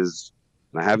thing is,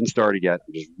 and I haven't started yet.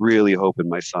 I'm just really hoping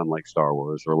my son likes Star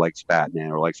Wars or likes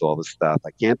Batman or likes all this stuff.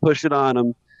 I can't push it on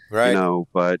him, right? You know,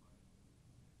 but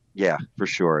yeah, for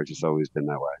sure, it's just always been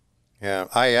that way. Yeah,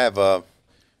 I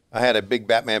had a big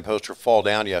Batman poster fall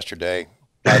down yesterday.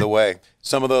 By the way,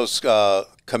 some of those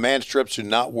command strips do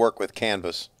not work with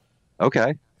canvas.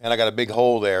 Okay. And I got a big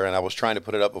hole there, and I was trying to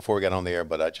put it up before we got on the air,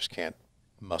 but I just can't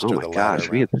muster the ladder. Oh my gosh,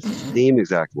 we have the same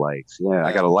exact lights. Yeah,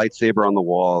 I got a lightsaber on the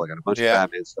wall. I got a bunch of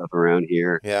Batman stuff around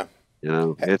here. Yeah. You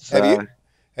know, it's. Have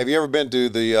you ever been to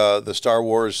the Star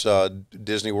Wars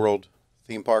Disney World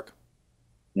theme park?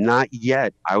 Not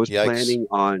yet. I was planning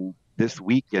on this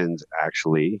weekend,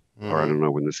 actually, or I don't know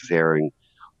when this is airing.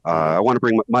 I want to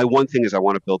bring my one thing is I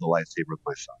want to build a lightsaber with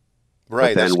my son.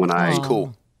 Right. But then that's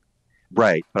cool.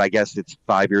 Right, but I guess it's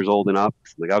 5 years old and up.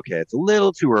 Like, okay, it's a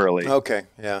little too early. Okay,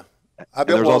 yeah. I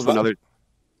built one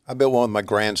with my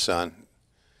grandson.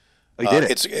 Oh, you did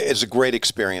it? It's a great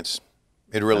experience.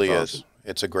 It really is. Awesome.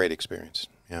 It's a great experience.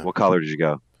 Yeah. What color did you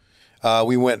go?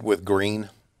 We went with green.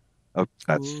 Oh,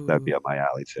 that'd be up my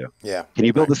alley too. Yeah. Can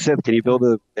you build a Sith? Can you build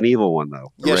an evil one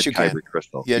though? Yes, you can.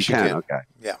 Crystal. Yes, you can. Okay.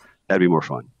 Yeah. That'd be more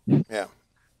fun. Yeah.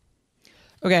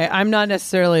 Okay, I'm not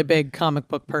necessarily a big comic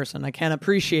book person. I can't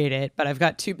appreciate it, but I've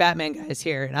got two Batman guys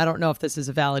here, and I don't know if this is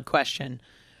a valid question.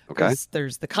 Okay.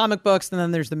 There's the comic books, and then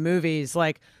there's the movies.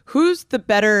 Like, who's the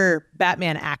better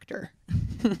Batman actor?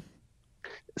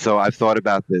 So I've thought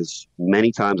about this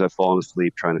many times. I've fallen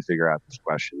asleep trying to figure out this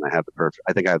question. I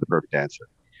think I have the perfect answer.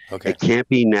 Okay. It can't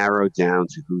be narrowed down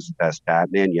to who's the best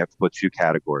Batman. You have to put two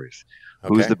categories.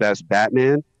 Okay. Who's the best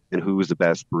Batman and who is the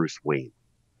best Bruce Wayne?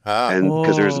 And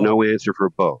because there's no answer for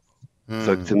both.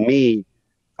 So to me,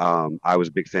 I was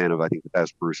a big fan of, I think the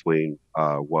best Bruce Wayne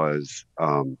was,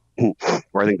 or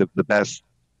I think the best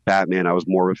Batman, I was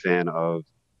more of a fan of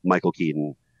Michael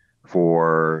Keaton.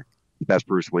 For the best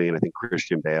Bruce Wayne, I think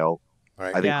Christian Bale.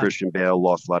 Right. I think Christian Bale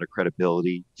lost a lot of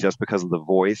credibility just because of the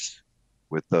voice,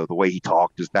 with the way he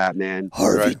talked as Batman.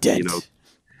 Harvey Dent. You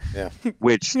know,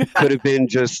 which could have been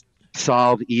just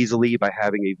solved easily by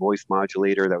having a voice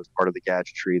modulator that was part of the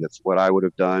gadgetry. That's what I would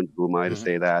have done. Who am I to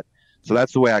say that? So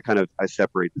that's the way I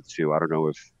separate the two. I don't know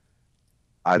if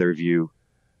either of you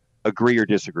agree or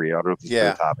disagree. I don't know if this has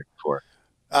been a topic before.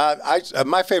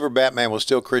 My favorite Batman was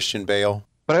still Christian Bale.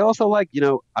 But I also like, you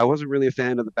know, I wasn't really a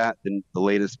fan of the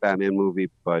latest Batman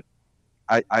movie, but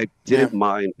I didn't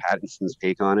mind Pattinson's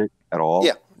take on it at all.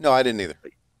 Yeah, no, I didn't either.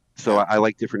 So I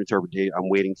like different interpretations. I'm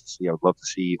waiting to see. I would love to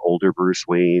see older Bruce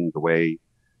Wayne, the way,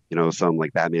 you know, some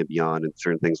like Batman Beyond and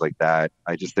certain things like that.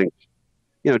 I just think,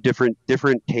 you know, different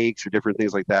takes or different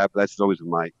things like that. But that's always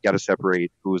you got to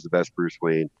separate who was the best Bruce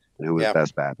Wayne and who was the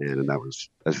best Batman, and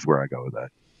that's where I go with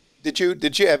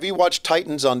that. Have you watched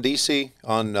Titans on DC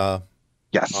on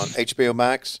yes, on HBO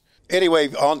Max?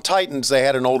 Anyway, on Titans they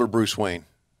had an older Bruce Wayne.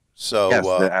 So yes,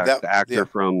 the actor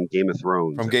from Game of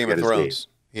Thrones. From Game of Thrones.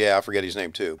 Yeah, I forget his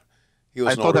name too.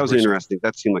 I thought that was interesting.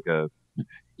 That seemed like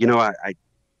I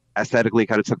aesthetically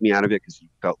kind of took me out of it because he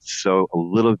felt a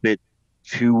little bit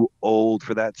too old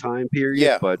for that time period.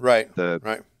 Yeah, but right.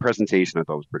 The presentation I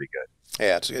thought was pretty good.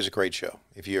 Yeah, it's a great show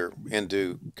if you're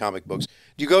into comic books.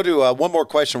 Do you go to one more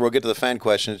question? We'll get to the fan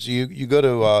questions. You go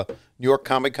to New York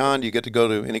Comic Con? Do you get to go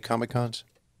to any Comic Cons?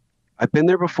 I've been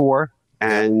there before,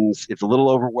 and it's a little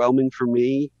overwhelming for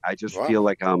me. I just feel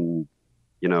like I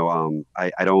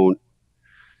don't.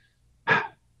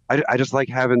 I just like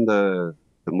having the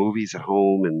movies at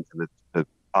home, and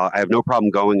I have no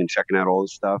problem going and checking out all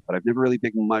this stuff, but I've never really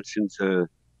been much into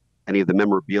any of the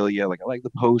memorabilia. Like I like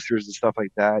the posters and stuff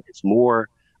like that. It's more,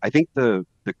 I think the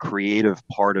creative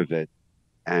part of it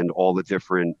and all the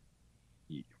different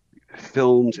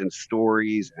films and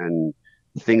stories and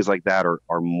things like that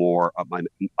are more up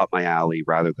my alley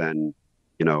rather than,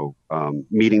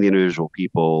 meeting the individual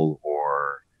people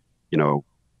or,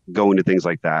 going to things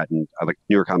like that. And I like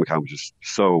New York Comic Con was just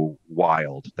so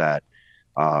wild that,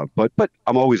 but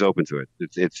I'm always open to it.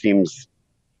 It seems,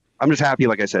 I'm just happy.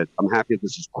 Like I said, I'm happy that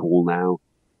this is cool now.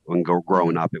 When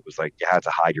growing up, it was like you had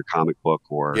to hide your comic book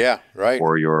or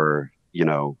or your,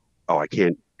 I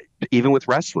can't. Even with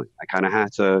wrestling, I kind of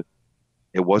had to.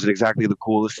 It wasn't exactly the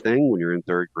coolest thing when you're in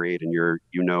third grade and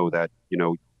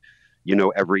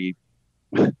every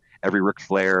Ric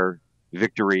Flair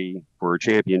victory for a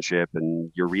championship,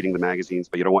 and you're reading the magazines,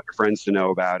 but you don't want your friends to know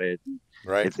about it.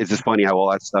 Right. It's just funny how all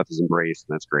that stuff is embraced,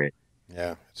 and that's great.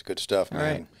 Yeah, it's good stuff,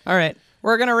 man. All right.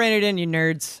 We're going to rein it in, you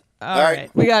nerds. All right.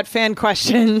 We got fan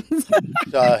questions.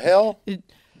 Hell?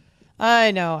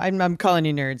 I know. I'm calling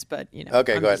you nerds, but,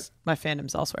 Okay, go ahead. My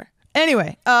fandom's elsewhere.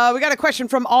 Anyway, we got a question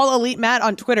from All Elite Matt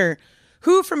on Twitter.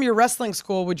 Who from your wrestling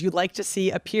school would you like to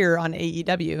see appear on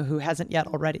AEW who hasn't yet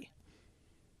already?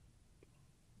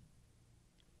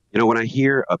 When I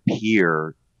hear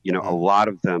appear, a lot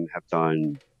of them have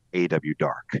done AEW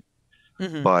Dark.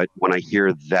 Mm-hmm. But when I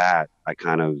hear that, I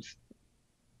kind of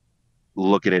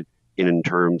look at it in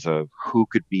terms of who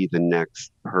could be the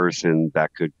next person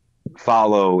that could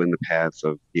follow in the paths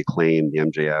of the Acclaimed, the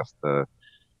MJF, the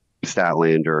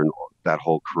Statlander, and that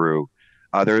whole crew.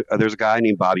 There's a guy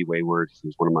named Bobby Wayward,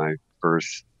 who's one of my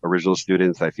first original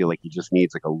students. I feel like he just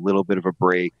needs like a little bit of a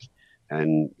break,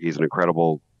 and he's an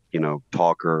incredible,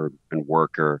 talker and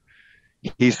worker.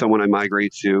 He's someone I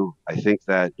migrate to. I think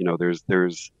that,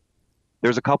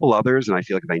 there's a couple others, and I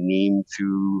feel like if I name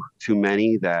too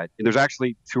many, that there's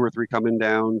actually 2 or 3 coming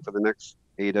down for the next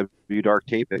AEW Dark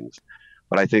tapings.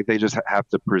 But I think they just have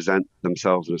to present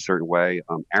themselves in a certain way.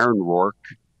 Aaron Rourke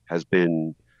has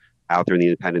been out there in the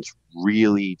independents,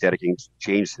 really dedicating to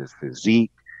change his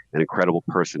physique and incredible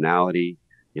personality.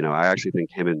 I actually think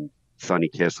him and Sonny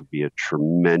Kiss would be a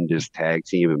tremendous tag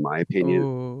team, in my opinion.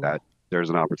 Ooh. That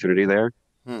there's an opportunity there.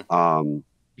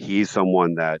 He's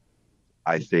someone that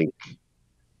I think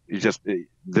just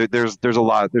there's a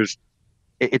lot.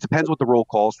 It depends what the role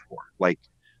calls for. Like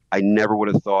I never would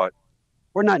have thought,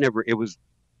 or not never. It was.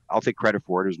 I'll take credit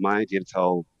for it. It was my idea to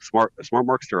tell Smart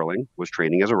Mark Sterling was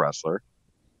training as a wrestler,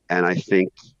 and I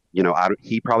think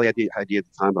he probably had the idea at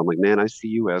the time. But I'm like, man, I see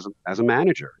you as a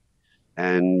manager.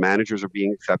 And managers are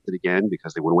being accepted again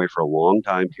because they went away for a long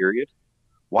time period.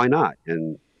 Why not?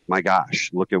 And my gosh,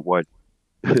 look at what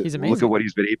he's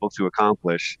been able to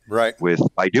accomplish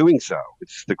by doing so.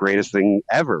 It's the greatest thing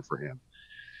ever for him.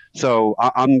 So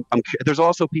I'm there's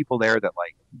also people there that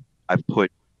like I've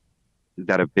put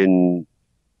that have been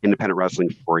independent wrestling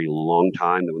for a long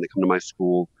time, that when they come to my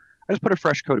school, I just put a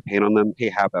fresh coat of paint on them. Hey,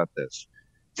 how about this?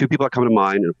 2 people that come to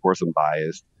mind, and of course I'm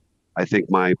biased. I think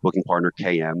my booking partner,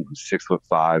 KM, who's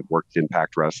 6'5", worked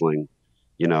Impact Wrestling.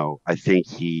 I think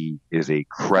he is a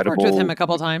credible. I've worked with him a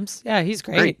couple times. Yeah, he's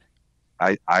great.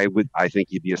 I think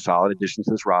he'd be a solid addition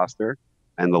to this roster.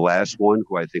 And the last one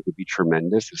who I think would be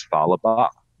tremendous is Falaba.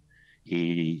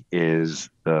 He is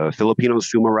the Filipino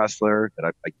sumo wrestler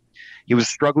that he was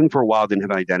struggling for a while, didn't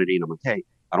have an identity. And I'm like, hey,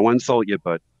 I don't want to insult you,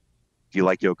 but do you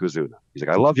like Yokozuna? He's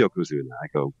like, I love Yokozuna. I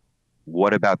go,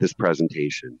 what about this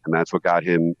presentation? And that's what got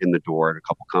him in the door at a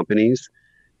couple companies.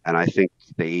 And I think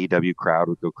the AEW crowd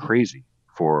would go crazy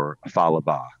for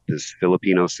Falaba, this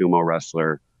Filipino sumo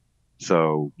wrestler.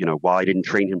 So, while I didn't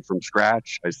train him from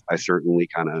scratch, I certainly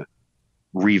kind of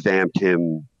revamped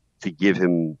him to give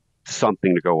him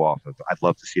something to go off of. I'd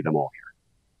love to see them all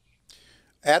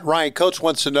here. At Ryan, Coach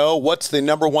wants to know, what's the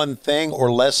number one thing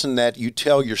or lesson that you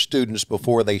tell your students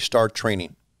before they start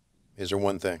training? Is there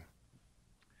one thing?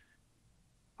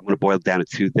 I'm going to boil it down to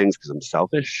 2 things because I'm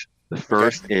selfish. The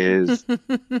first is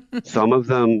some of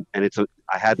them, and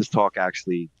I had this talk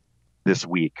actually this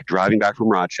week, driving back from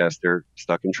Rochester,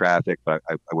 stuck in traffic, but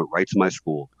I went right to my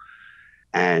school.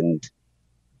 And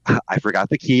I forgot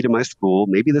the key to my school.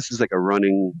 Maybe this is like a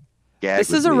running gag.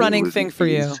 This is a running thing for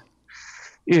you.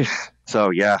 Yeah. So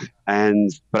yeah,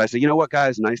 but I said, you know what,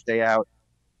 guys, nice day out.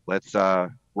 We're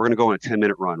gonna go on a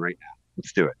 10-minute run right now.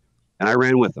 Let's do it. And I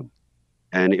ran with them,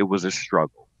 and it was a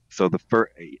struggle. So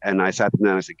and I sat them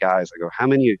down. I said, guys, I go, how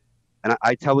many? And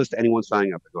I tell this to anyone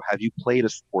signing up. I go, have you played a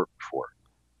sport before,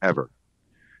 ever?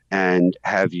 And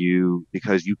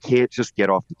because you can't just get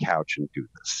off the couch and do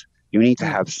this. You need to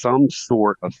have some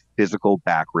sort of physical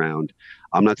background.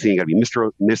 I'm not saying you got to be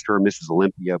Mr. or Mrs.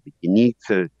 Olympia, but you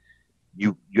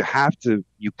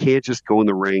can't just go in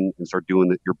the ring and start doing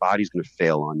that. Your body's going to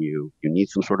fail on you. You need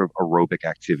some sort of aerobic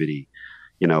activity.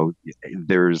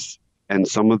 And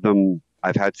some of them,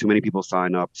 I've had too many people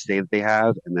sign up, say that they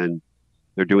have, and then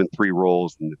they're doing 3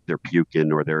 rolls and they're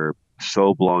puking or they're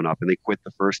so blown up and they quit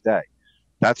the first day.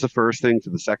 That's the first thing. To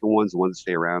the second one's the ones that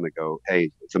stay around that go,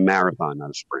 hey, it's a marathon,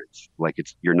 not a sprint. Like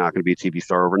you're not going to be a TV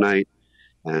star overnight.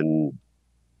 And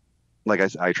like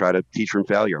I try to teach from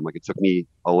failure. I'm like, it took me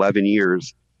 11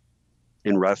 years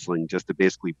in wrestling just to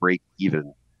basically break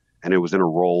even. And it was in a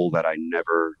role that I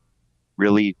never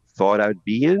really thought I'd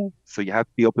be in. So you have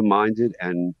to be open-minded,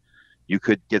 and you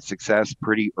could get success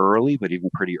pretty early, but even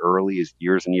pretty early is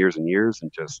years and years and years,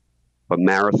 but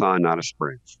marathon, not a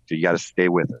sprint. So you got to stay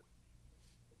with it.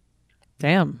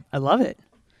 Damn, I love it.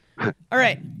 All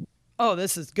right. Oh,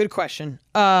 this is a good question.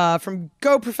 From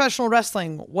Go Professional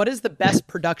Wrestling, what is the best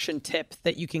production tip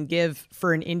that you can give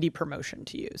for an indie promotion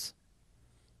to use?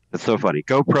 That's so funny.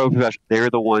 Go Pro Professional, they're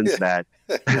the ones that...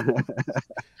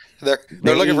 they're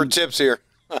looking for tips here.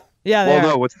 Yeah. Well,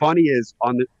 no, what's funny is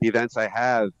on the events I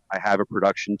have a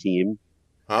production team,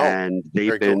 and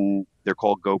they're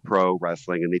called Go Pro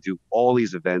Wrestling, and they do all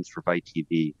these events for Fight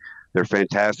TV. They're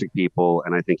fantastic people,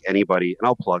 and I think anybody, and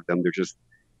I'll plug them,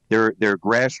 they're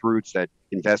grassroots that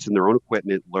invest in their own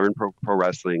equipment, learn pro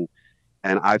wrestling.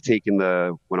 And I've taken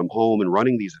when I'm home and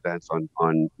running these events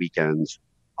on weekends,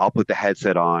 I'll put the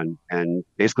headset on and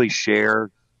basically share,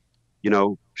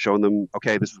 showing them,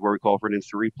 okay, this is where we call for an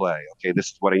instant replay. Okay, this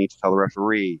is what I need to tell the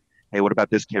referee. Hey, what about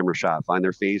this camera shot? Find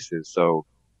their faces. So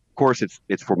of course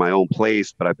it's for my own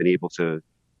place, but I've been able to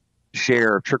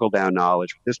share trickle down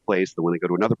knowledge with this place that when they go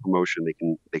to another promotion,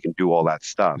 they can do all that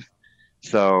stuff.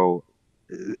 So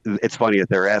it's funny that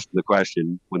they're asking the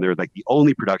question when they're like the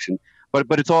only production,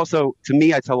 but it's also, to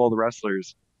me, I tell all the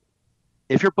wrestlers,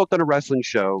 if you're booked on a wrestling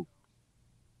show,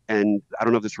 and I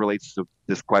don't know if this relates to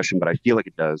this question, but I feel like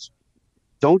it does,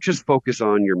 don't just focus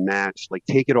on your match. Like,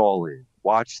 take it all in,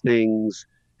 watch things,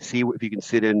 see if you can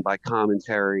sit in by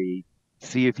commentary,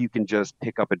 see if you can just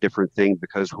pick up a different thing,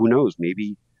 because who knows,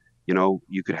 maybe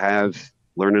you could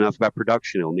learn enough about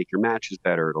production. It'll make your matches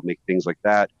better. It'll make things like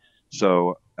that.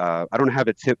 So I don't have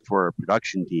a tip for a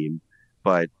production team,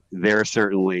 but they're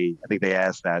certainly, I think they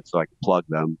asked that so I can plug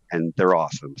them, and they're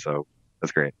awesome. So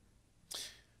that's great.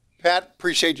 Pat,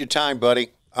 appreciate your time, buddy.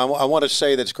 I want to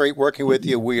say that it's great working with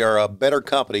you. We are a better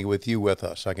company with you with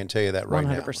us. I can tell you that right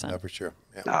 100%. now. For sure.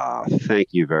 Yeah. Thank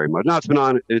you very much. No,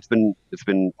 it's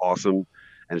been awesome,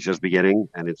 and it's just beginning,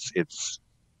 and it's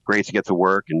great to get to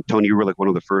work. And Tony, you were like one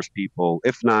of the first people,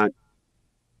 if not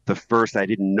the first I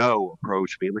didn't know,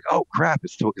 approached me. I'm like, oh crap,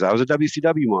 it's Tony, because I was a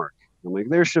WCW mark. I'm like,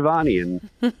 there's Shivani,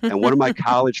 and one of my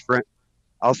college friends.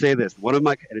 I'll say this: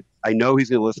 I know he's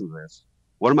going to listen to this.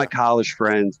 One of my college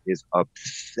friends is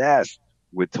obsessed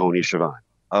with Tony Schiavone,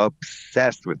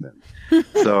 obsessed with him.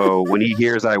 So when he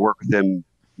hears I work with him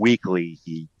weekly,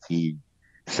 he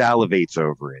salivates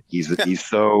over it. He's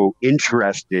so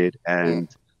interested, and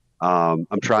I'm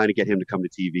trying to get him to come to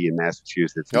TV in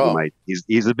Massachusetts.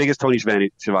 He's the biggest Tony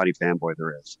Schiavone fanboy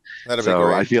there is. That'd be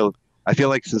great. I feel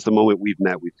like since the moment we've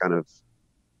met, we've kind of,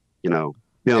 been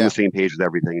on the same page with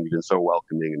everything, and you've been so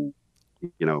welcoming,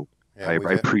 and I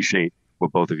appreciate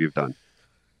what both of you have done.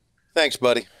 Thanks,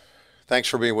 buddy. Thanks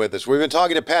for being with us. We've been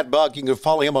talking to Pat Buck. You can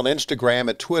follow him on Instagram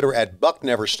and Twitter at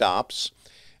BuckNeverStops.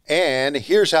 And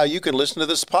here's how you can listen to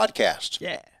this podcast.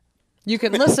 Yeah. You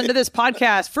can listen to this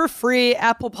podcast for free.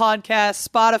 Apple Podcasts,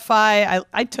 Spotify.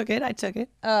 I took it.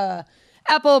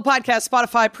 Apple Podcasts,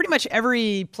 Spotify, pretty much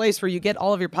every place where you get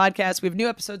all of your podcasts. We have new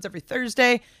episodes every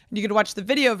Thursday. And you can watch the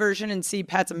video version and see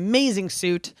Pat's amazing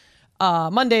suit.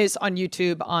 Mondays on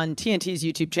YouTube, on TNT's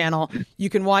YouTube channel. You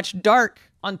can watch Dark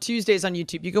on Tuesdays on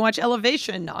YouTube. You can watch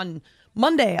Elevation on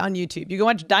Monday on YouTube. You can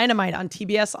watch Dynamite on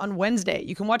TBS on Wednesday.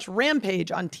 You can watch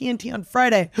Rampage on TNT on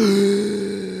Friday.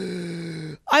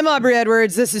 I'm Aubrey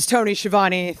Edwards. This is Tony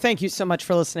Schiavone. Thank you so much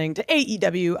for listening to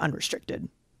AEW Unrestricted.